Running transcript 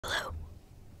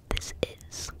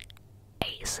is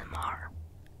ASMR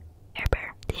Air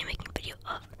Bear. Today I'm making a video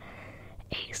of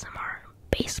ASMR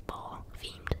baseball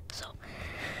themed. So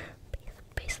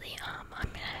basically, I'm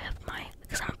gonna have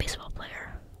because I'm a baseball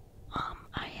player,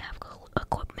 I have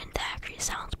equipment that actually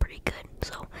sounds pretty good.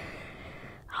 So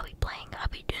I'll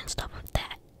be doing stuff with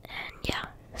that, and yeah.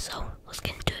 So let's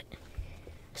get into it.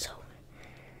 So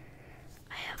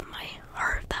I have my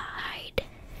Heart of the Hide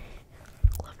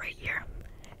glove right here.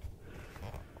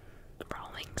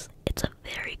 Rawlings. It's a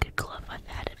very good glove. I've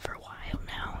had it for a while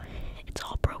now. It's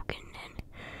all broken and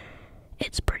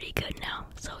it's pretty good now.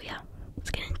 So yeah, let's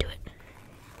get into it.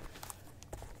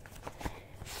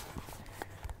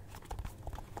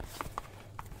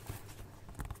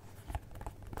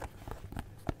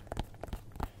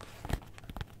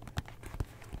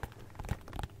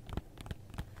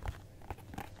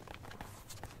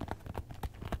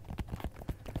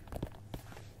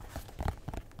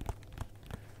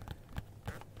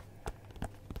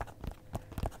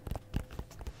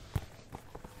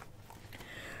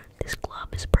 This glove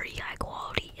is pretty high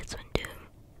quality. It's been doing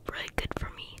really good for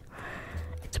me.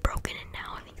 It's broken and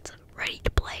now I think it's ready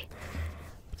to play.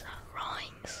 It's a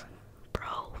Rawlings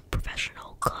Pro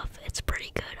Professional glove. It's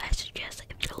pretty good. I suggest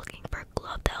if you're looking for a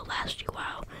glove that'll last you a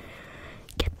while,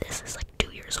 get this. It's like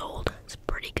 2 years old. It's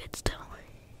pretty good still.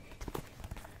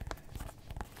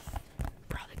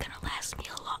 Probably gonna last me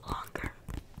a lot longer.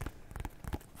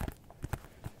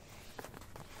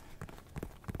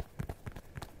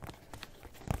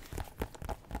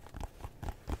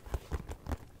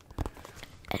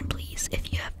 And please,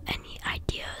 if you have any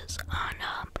ideas on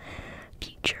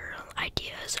future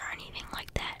ideas or anything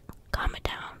like that, comment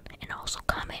down, and also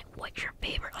comment what's your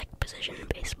favorite position in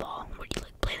baseball. What do you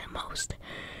play the most,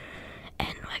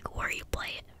 and where you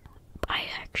play it. I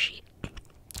actually,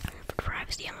 for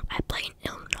privacy, I play in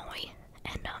Illinois,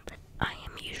 and I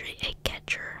am usually a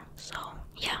catcher. So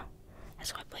yeah,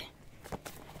 that's what I play.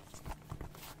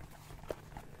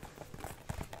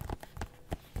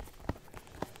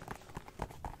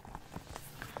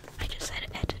 I just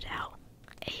had to edit out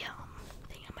a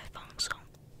thing on my phone, so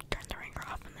turn the ringer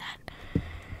off on that.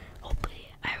 Hopefully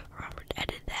I remember to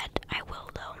edit that. I will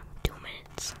though. 2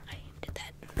 minutes. I did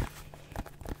that.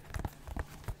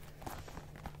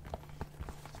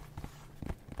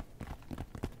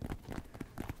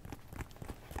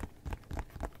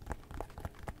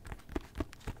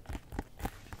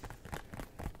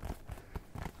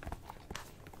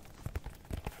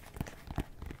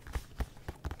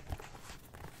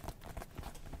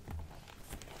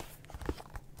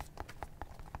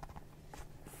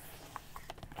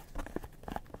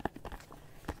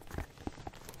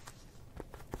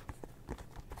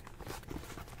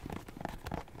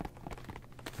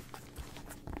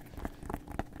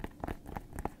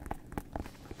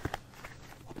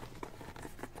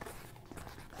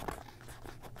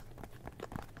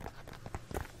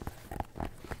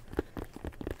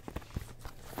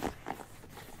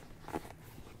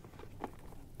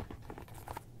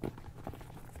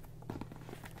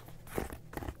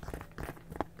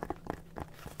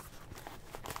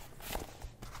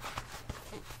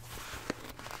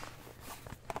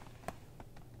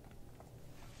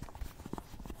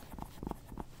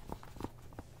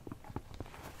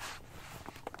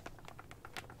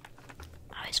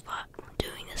 I thought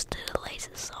doing this to the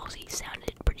laces also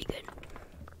sounded pretty good.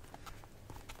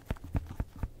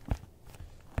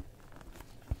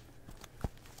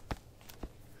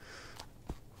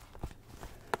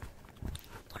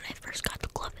 When I first got the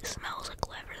glove, it smells like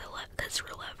leather. That's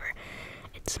real leather.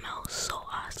 It smells so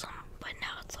awesome, but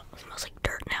now it smells like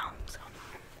dirt now. So.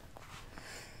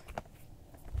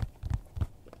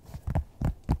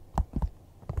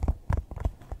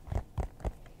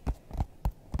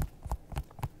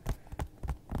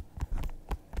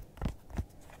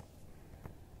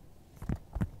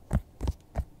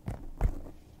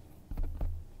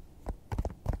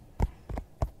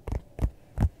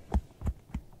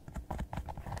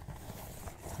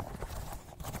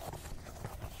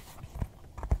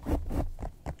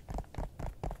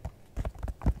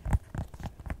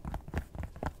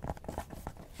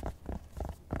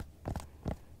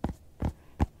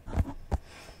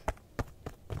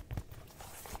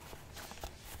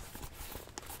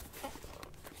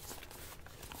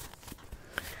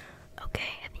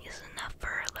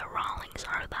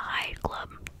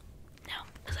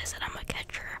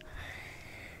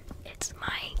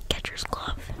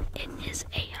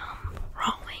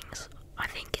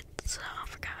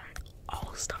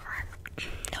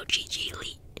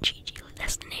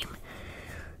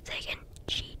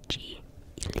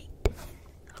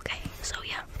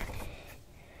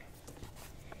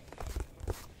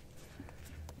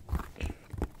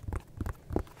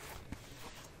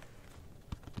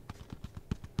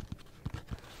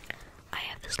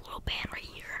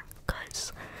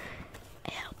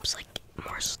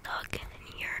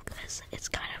 is it's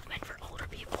kind of meant for older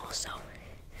people, so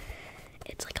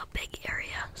it's like a big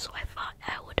area. So I thought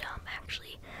I would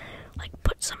actually like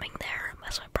put something there.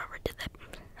 That's why my brother did that,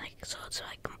 like so it's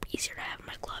like easier to have in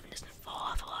my glove and doesn't fall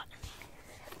off a lot.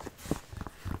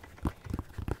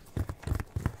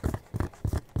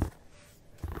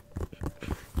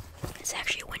 It's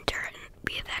actually winter, and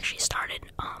we have actually started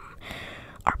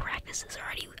our practices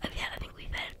already. I think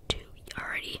we've had 2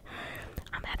 already.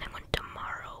 I'm having one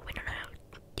tomorrow. We don't know.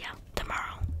 Yeah,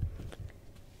 tomorrow.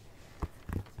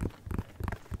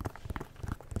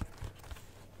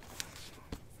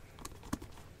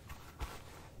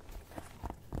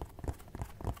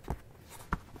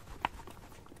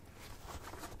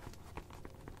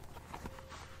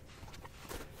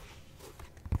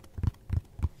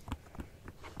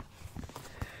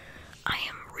 I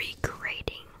am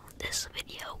recreating this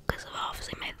video because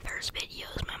obviously my first video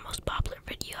is my most popular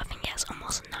video. I think it has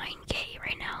almost 9K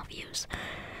right now views,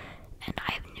 and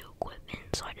I have new equipment,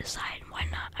 so I decided why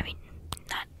not. I mean,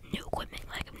 not new equipment,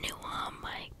 like new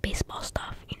like baseball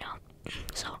stuff, you know.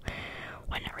 So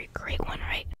why not recreate one,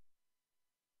 right?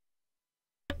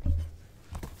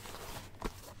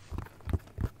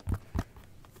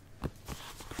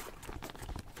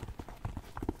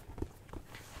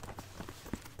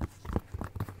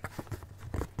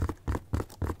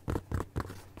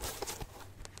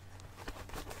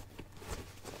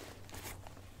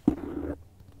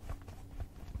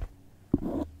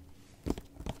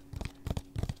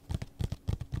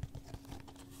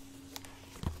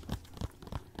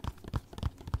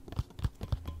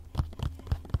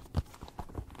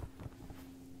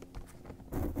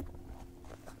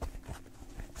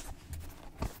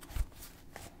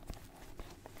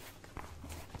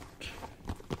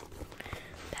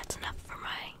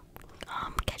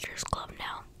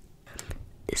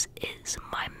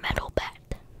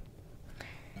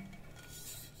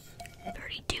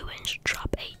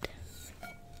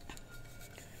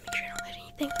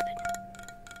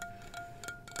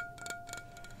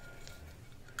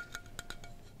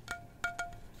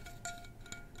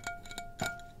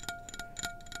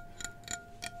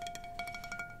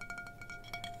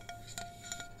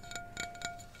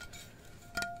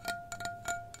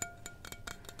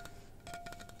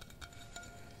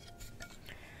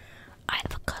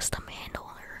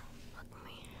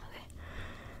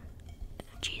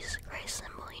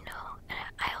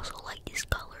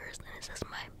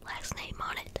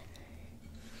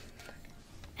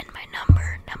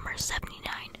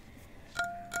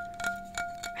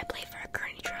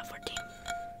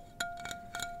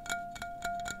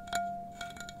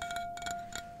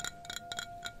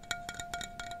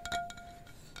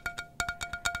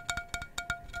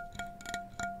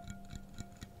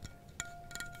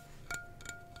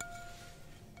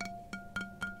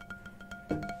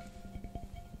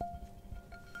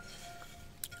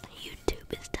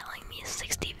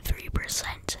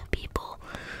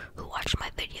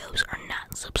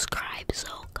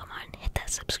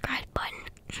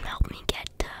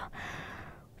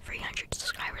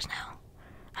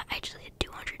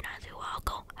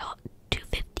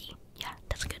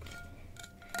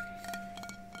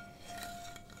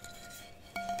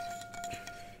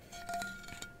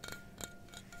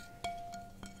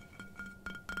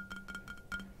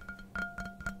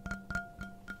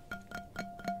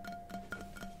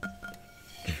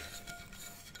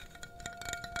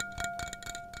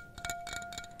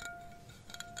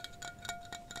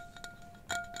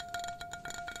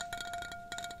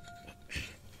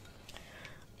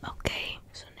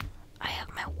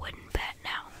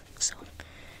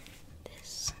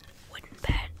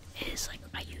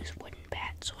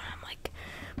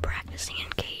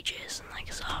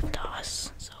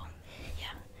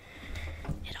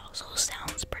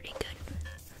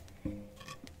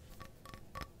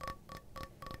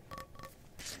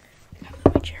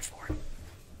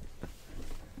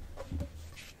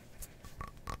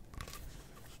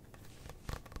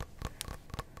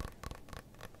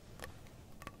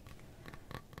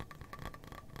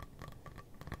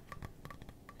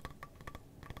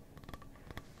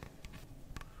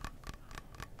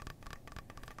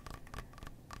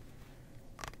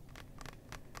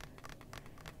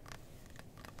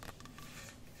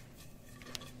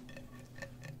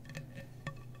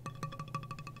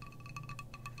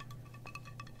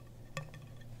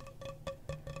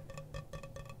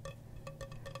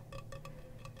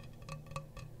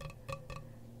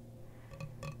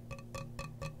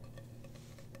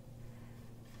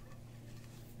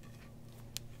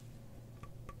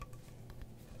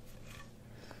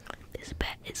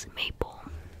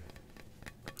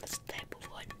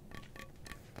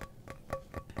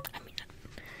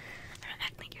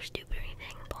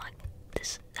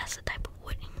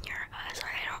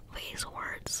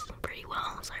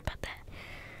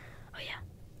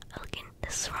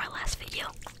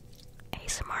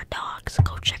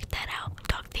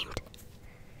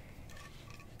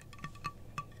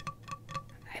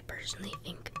 personally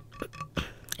think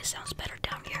it sounds better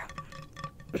down here.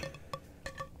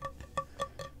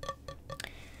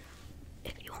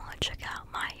 If you want to check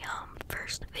out my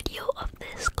first video of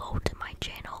this, go to my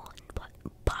channel,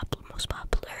 most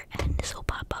popular, and this will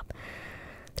pop up.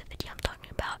 The video I'm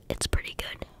talking about, it's pretty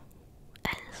good.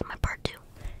 And this is my part 2.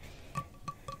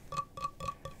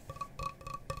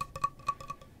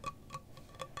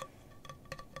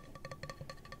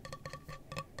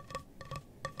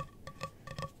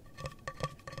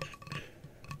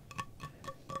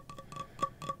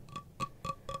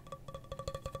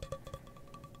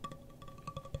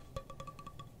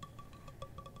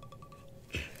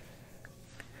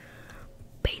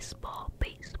 Baseball,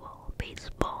 baseball,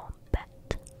 baseball, bat,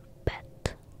 bat,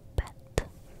 bat.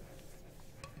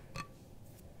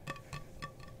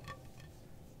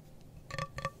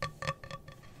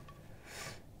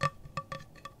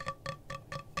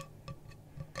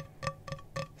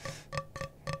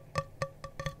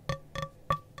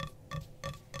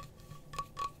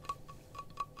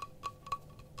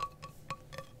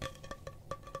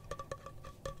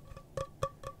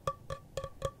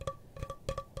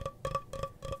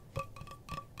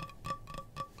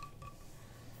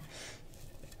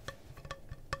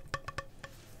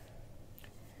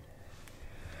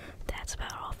 That's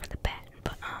about all for the bat,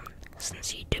 but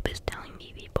since YouTube is telling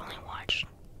me people only watch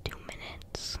 2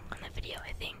 minutes on the video,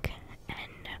 I think,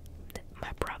 and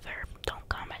my brother, don't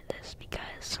comment this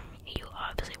because you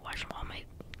obviously watch all my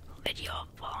video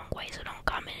a long way, so don't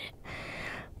comment it.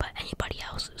 But anybody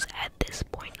else who's at this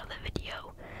point of the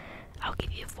video, I'll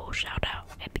give you a full shout out.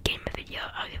 At the beginning of the video,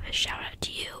 I'll give a shout out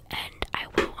to you, and I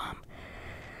will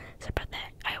sorry about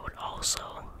that. I would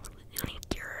also link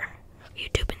your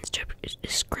YouTube in the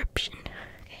description.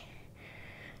 Okay.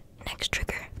 Next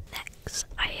trigger. Next,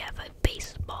 I have a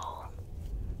baseball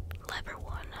lever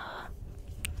one.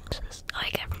 I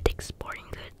got from Dick's Sporting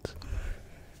Goods.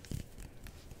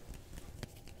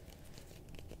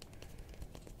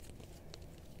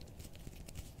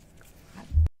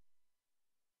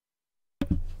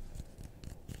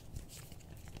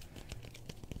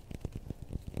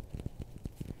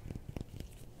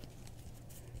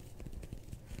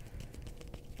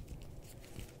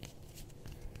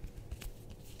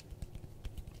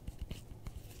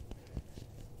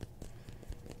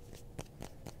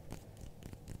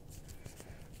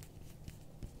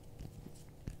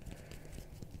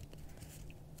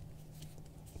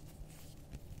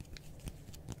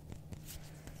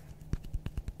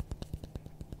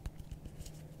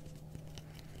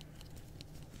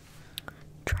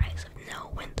 Tries of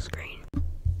no windscreen.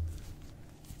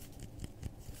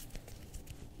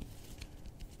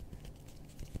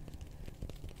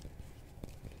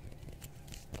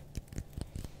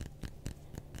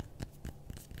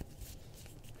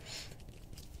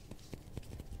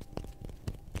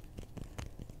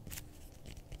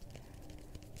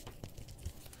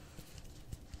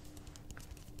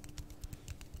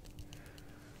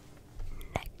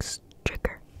 Next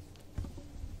trigger.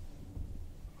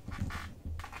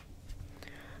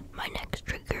 My next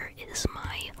trigger is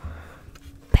my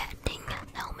batting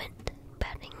helmet.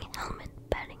 Batting helmet.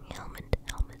 Batting helmet.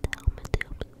 Helmet. Helmet.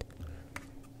 Helmet.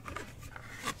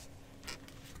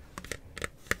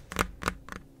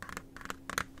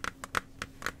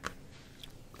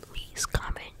 Please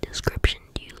comment description.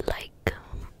 Do you like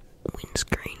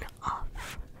windscreen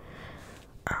off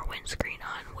or windscreen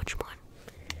on? Which one?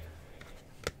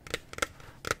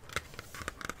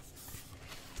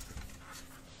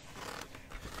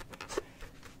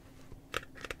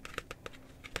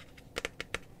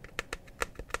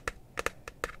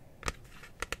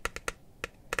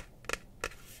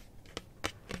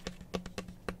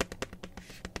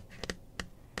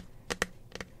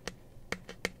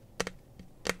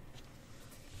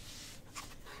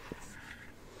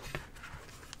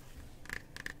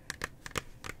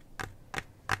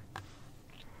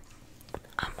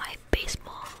 On my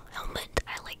baseball helmet,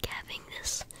 I like having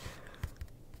this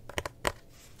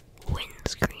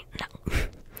windscreen.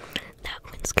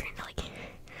 Not windscreen. I like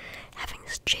having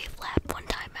this J flap. One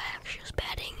time I actually was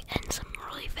batting, and some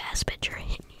really fast pitcher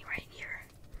hit me right here.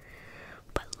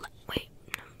 But wait,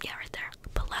 yeah, right there.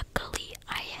 But luckily,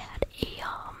 I had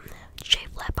a J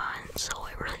flap on, so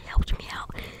it really helped me out.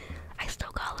 I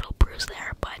still got a little bruise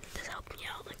there, but this helped me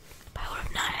out. Like, if I would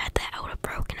have not had that, I would have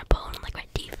broken a bone, like my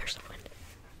teeth or something.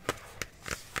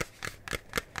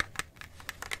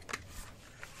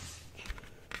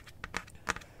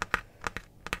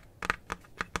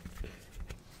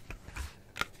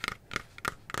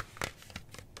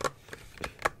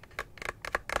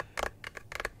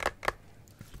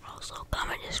 Also,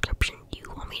 comment description. Do you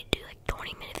want me to do like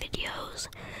 20-minute videos?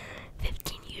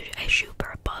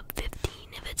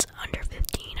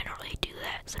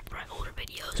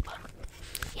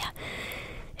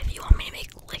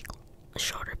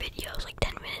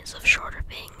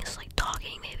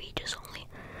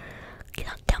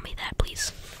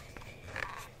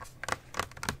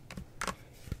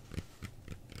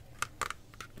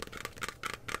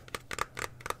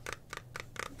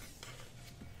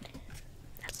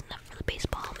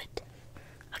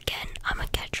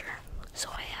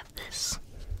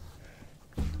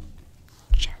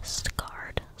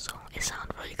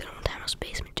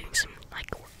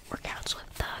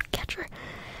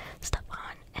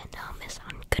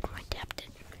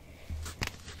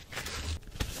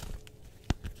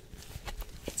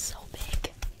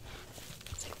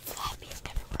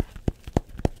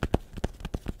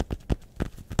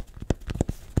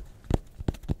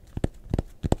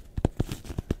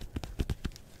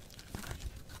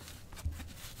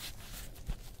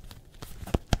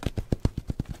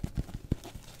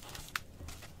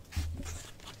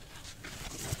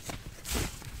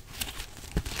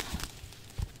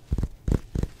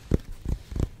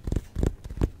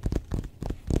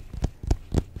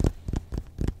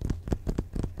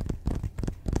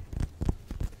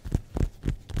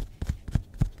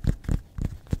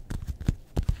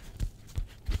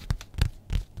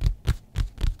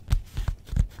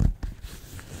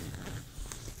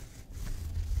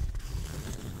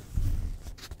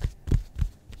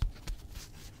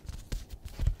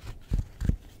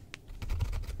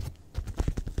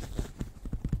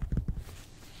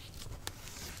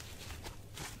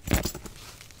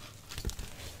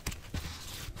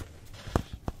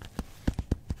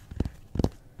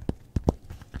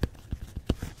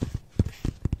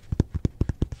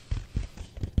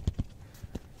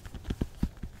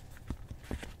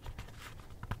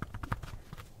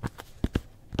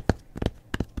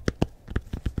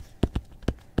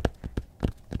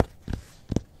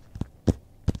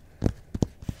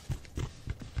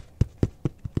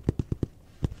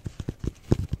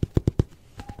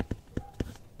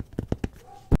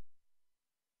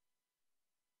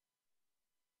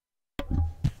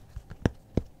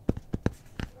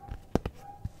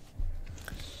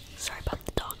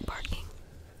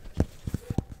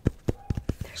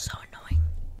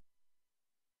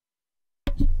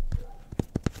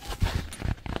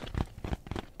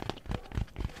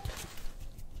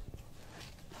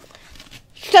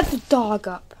 Shut the dog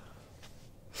up.